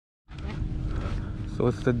So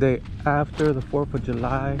it's the day after the 4th of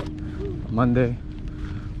July, Monday.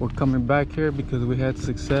 We're coming back here because we had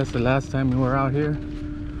success the last time we were out here.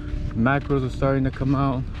 Mackerels are starting to come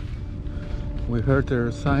out. We heard there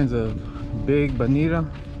are signs of big bonita.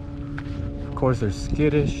 Of course, they're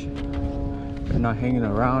skittish. They're not hanging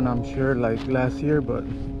around, I'm sure, like last year, but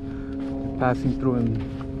passing through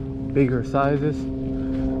in bigger sizes.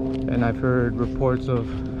 And I've heard reports of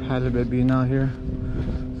halibut being out here,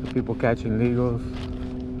 so people catching legals.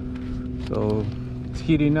 So it's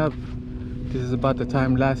heating up. This is about the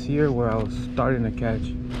time last year where I was starting to catch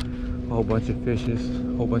a whole bunch of fishes,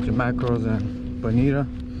 a whole bunch of mackerels and bonita.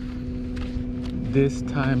 This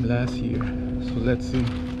time last year. So let's see.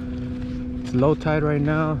 It's low tide right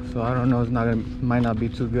now, so I don't know. Might not be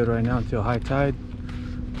too good right now until high tide.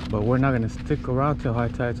 But we're not gonna stick around till high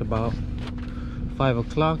tide. It's about 5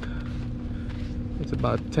 o'clock. It's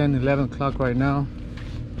about 10, 11 o'clock right now.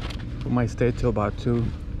 We might stay till about 2.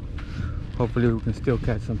 Hopefully we can still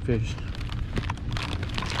catch some fish.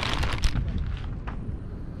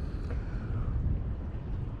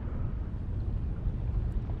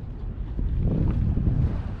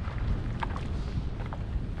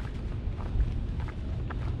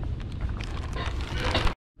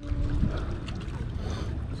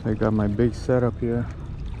 So I got my big setup here.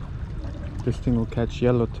 This thing will catch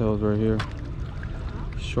yellowtails right here.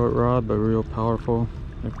 Short rod, but real powerful.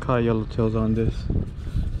 I've caught yellowtails on this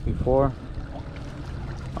before.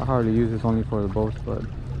 I hardly use this, only for the boats, but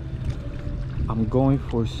I'm going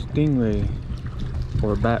for stingray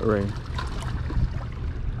or bat ray.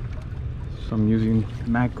 So I'm using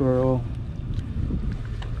mackerel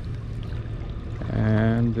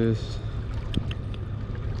and this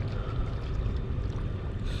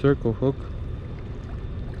circle hook.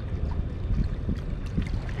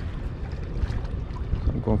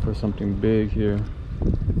 I'm going for something big here.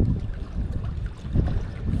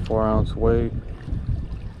 4-ounce weight.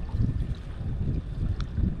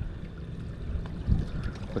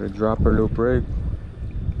 Put a dropper loop rig.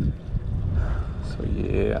 So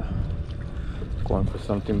yeah, going for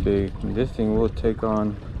something big. And this thing will take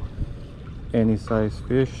on any size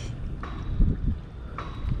fish.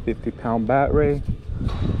 50-pound bat ray,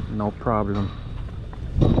 no problem.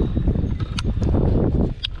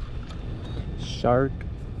 Shark,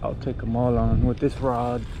 I'll take them all on with this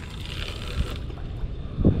rod.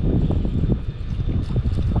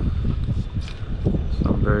 So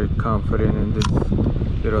I'm very confident in this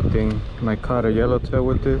little thing. And I caught a yellowtail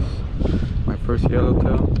with this, my first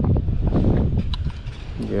yellowtail.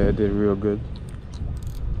 Yeah, it did real good.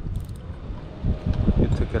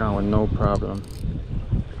 It took it on with no problem.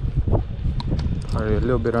 Probably a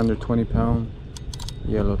little bit under 20-pound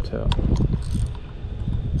yellowtail.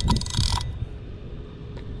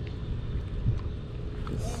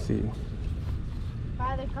 Let's see.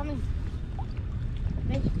 They're coming.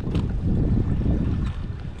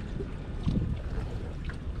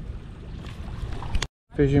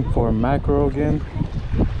 Fishing for mackerel again.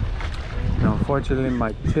 Now, unfortunately,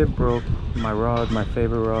 my tip broke. My rod, my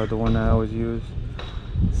favorite rod, the one I always use.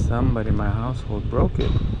 Somebody in my household broke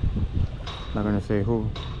it. Not gonna say who,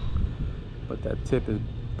 but that tip is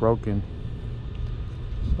broken.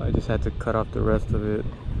 So I just had to cut off the rest of it.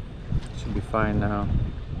 Should be fine now.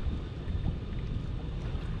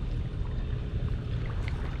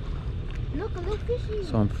 Look, a little fishy.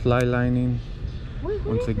 So I'm fly lining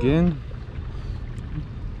once again.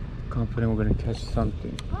 Confident we're gonna catch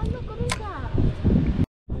something. Oh, look, what is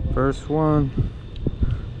that? First one,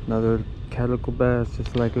 another calico bass,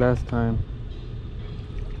 just like last time.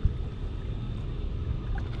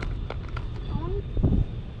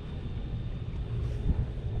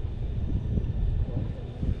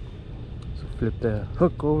 So flip the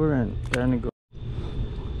hook over and there it goes.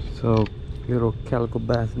 So little calico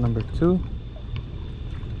bass number 2.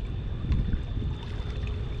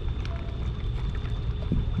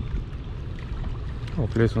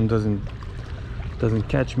 Hopefully this one doesn't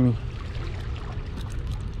catch me.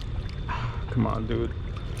 Come on, dude.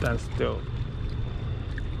 Stand still.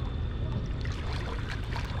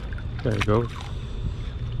 There it goes.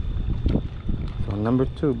 So number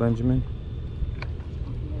 2, Benjamin.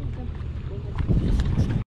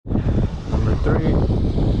 Number 3,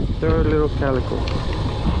 third little calico.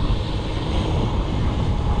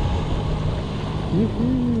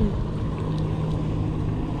 Yoo-hoo.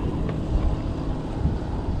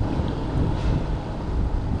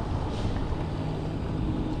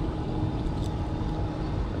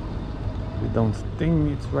 Don't sting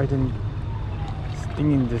me, it's right in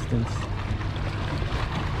stinging distance.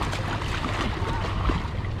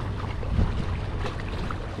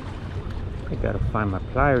 I got a find my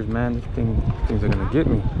pliers, man. Things are gonna get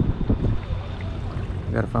me.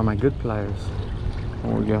 I gotta find my good pliers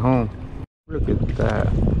when we get home. Look at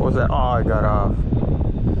that. What was that? Oh, I got off.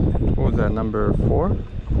 What was that, number 4?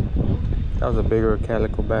 That was a bigger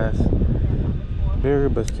calico bass. Bigger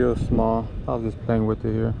but still small. I was just playing with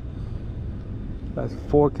it here. That's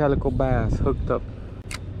 4 calico bass hooked up.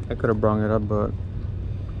 I could have brought it up, but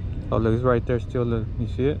oh look, it's right there still. Look, you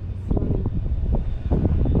see it?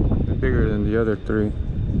 It's bigger than the other 3.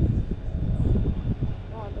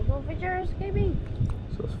 Oh, the little fish are escaping.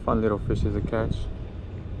 So it's fun little fishes to catch.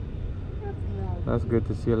 That's good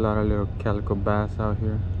to see a lot of little calico bass out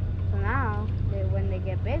here. So now, when they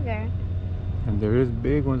get bigger. And there is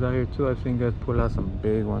big ones out here too. I've seen guys pull out some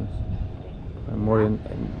big ones. More than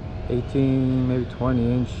 18, maybe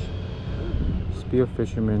 20-inch spear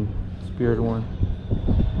fishermen speared one.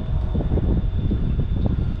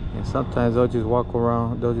 And sometimes they'll just walk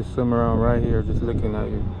around, they'll just swim around right here just looking at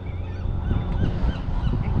you.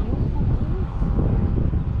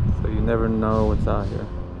 So you never know what's out here.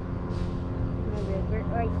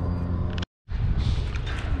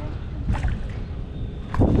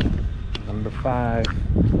 Number 5.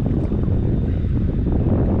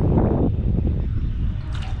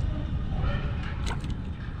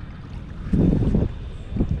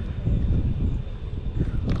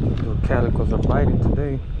 Little calicos are biting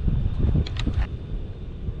today.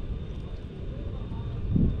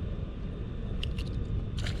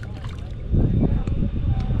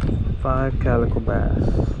 Five calico bass.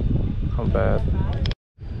 How bad?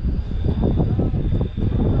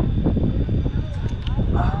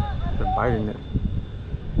 They're biting it.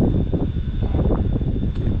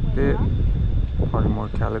 Get bit. Probably more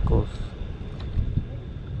calicos.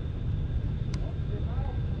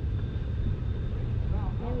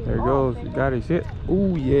 There it goes. You got it. You see it?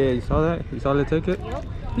 Oh yeah, you saw that? You saw it take it?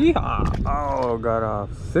 Yeehaw! Oh, got off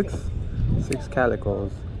 6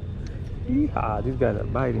 calicos. Yeehaw! These guys are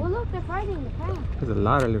biting. Oh look, they're fighting the crab. There's a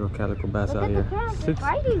lot of little calico bass Look out at the here. crabs, 6 they're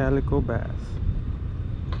fighting. calico bass.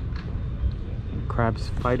 Crabs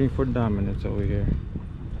fighting for dominance over here.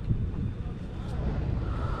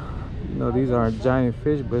 You know, these aren't giant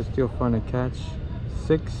fish, but it's still fun to catch.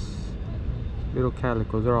 6 little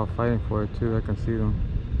calicos. They're all fighting for it too. I can see them.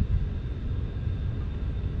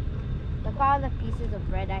 Look at all the pieces of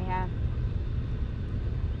bread I have.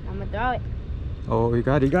 I'm gonna throw it. Oh, he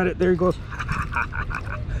got it. There he goes.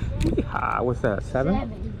 Yeehaw. What's that?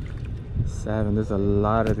 7? 7. There's a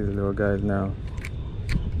lot of these little guys now.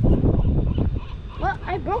 Well,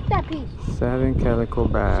 I broke that piece. 7 calico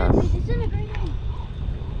bass. Disintegrating.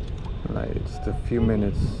 Like just a few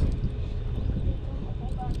minutes.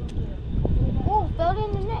 Oh, fell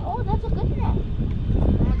in the net. Oh, that's a good net.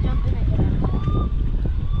 I'm gonna jump in it.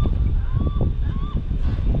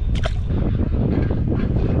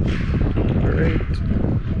 Great.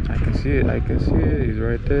 I can see it. He's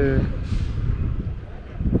right there.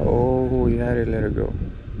 Oh, he had it. Let it go.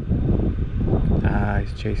 Ah,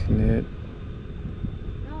 he's chasing it.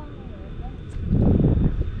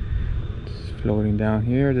 It's floating down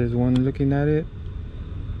here. There's one looking at it.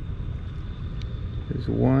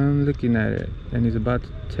 And he's about to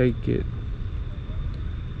take it.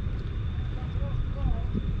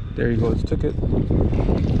 There he goes. Took it.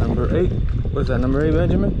 Number 8. What's that? Number 8,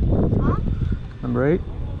 Benjamin? Huh? Number 8?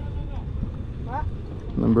 What?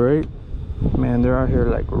 Number 8. Man, they're out here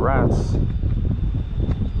like rats.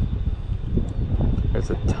 There's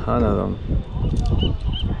a ton of them.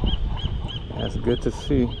 That's good to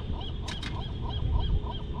see.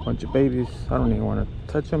 Bunch of babies. I don't even want to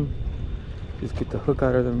touch them. Just get the hook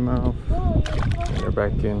out of their mouth. And they're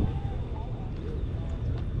back in.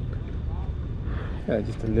 Yeah,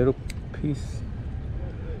 just a little piece.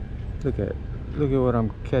 Look at what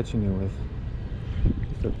I'm catching you with.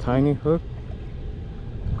 Just a tiny hook.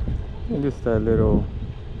 And just that little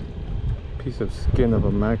piece of skin of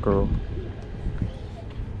a mackerel.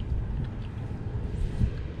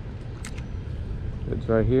 It's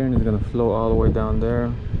right here and it's gonna flow all the way down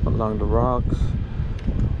there along the rocks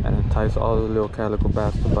and entice all the little calico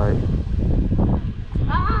bass to bite.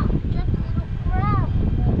 Ah, just a little crab.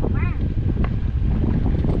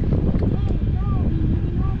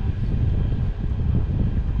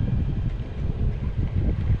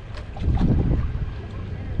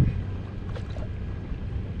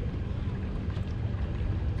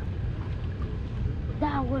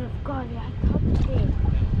 That would have got it. I touched it.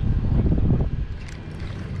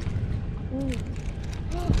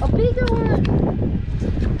 A bigger one.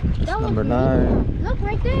 That was Number bigger. 9. Look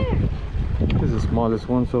right there. This is the smallest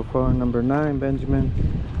one so far. Number 9, Benjamin.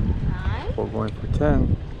 9. We're going for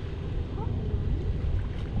 10.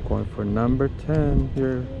 Going for number 10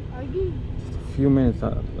 here. Just a few minutes,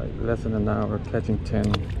 like less than an hour, catching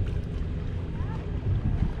 10.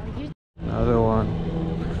 Another one.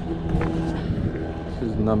 This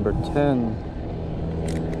is number 10.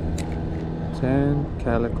 10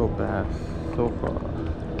 calico bass so far.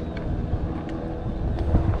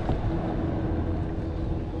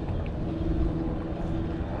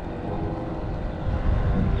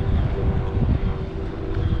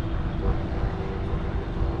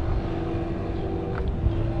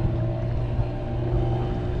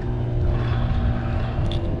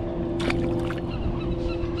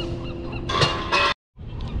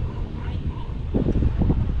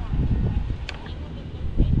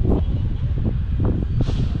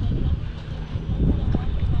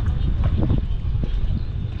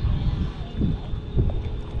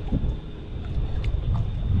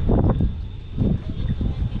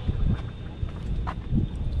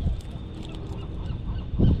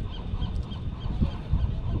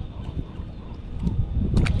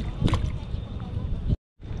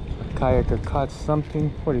 Kayaker caught something.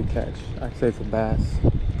 What did he catch? I'd say it's a bass.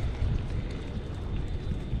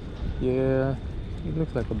 Yeah, it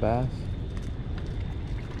looks like a bass.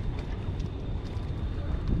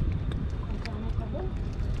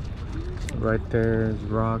 Right there's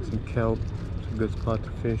rocks and kelp. It's a good spot to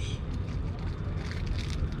fish.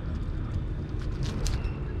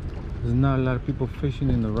 There's not a lot of people fishing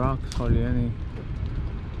in the rocks, hardly any.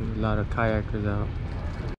 There's a lot of kayakers out.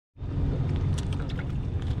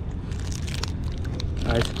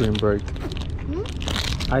 Ice cream break.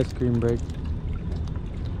 Ice cream break.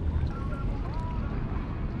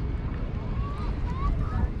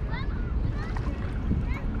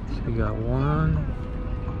 So we got 1,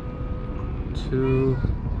 2,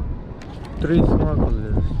 3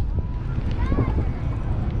 snorkelers.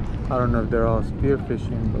 I don't know if they're all spear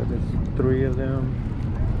fishing, but there's 3 of them.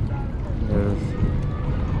 There's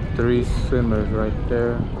 3 swimmers right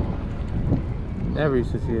there. Never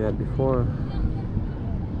used to see that before.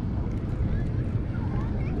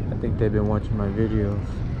 I think they've been watching my videos.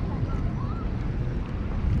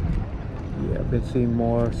 Yeah, I've been seeing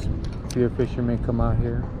more spear fishermen come out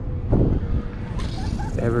here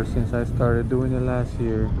ever since I started doing it last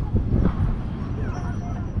year.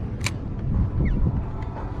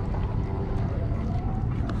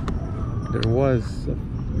 There was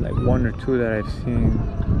like 1 or 2 that I've seen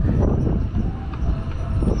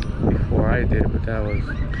before I did, but that was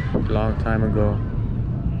a long time ago.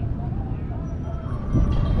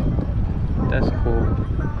 That's cool.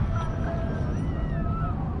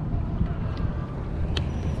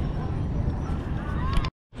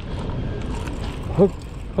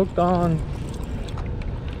 Hooked on.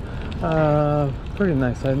 Pretty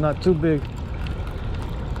nice size, not too big.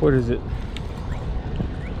 What is it?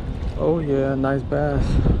 Oh yeah, nice bass.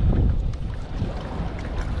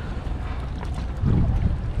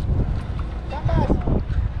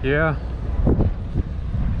 Yeah.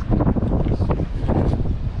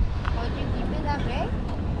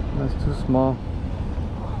 That's too small.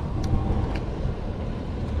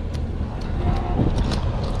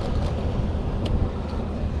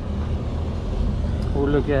 Oh,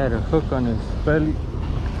 look, he had a hook on his belly.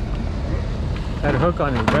 Had a hook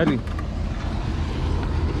on his belly.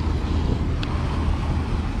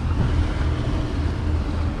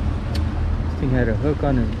 This thing had a hook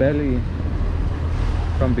on his belly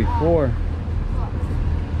from before.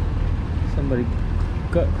 Somebody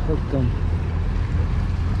gut hooked him.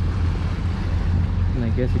 And I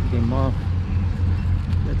guess it came off.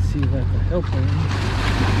 Let's see if I can help him.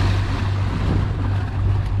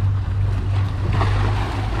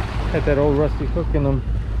 Had that old rusty hook in him.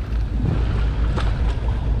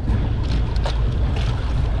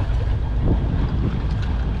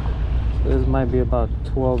 So this might be about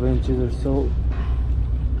 12 inches or so.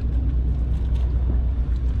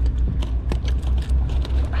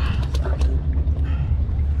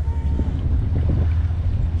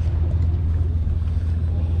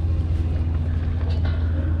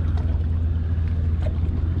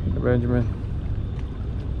 Benjamin.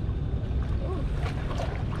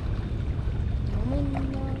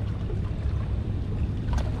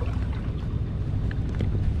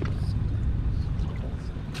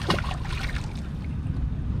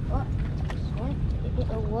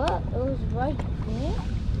 What? It was right there?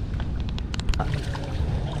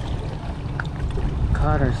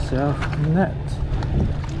 Caught herself a net.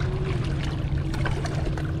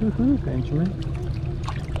 Woohoo, Benjamin.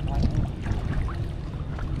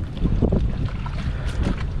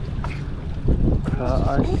 Caught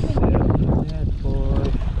ourselves a net,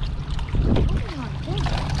 boy.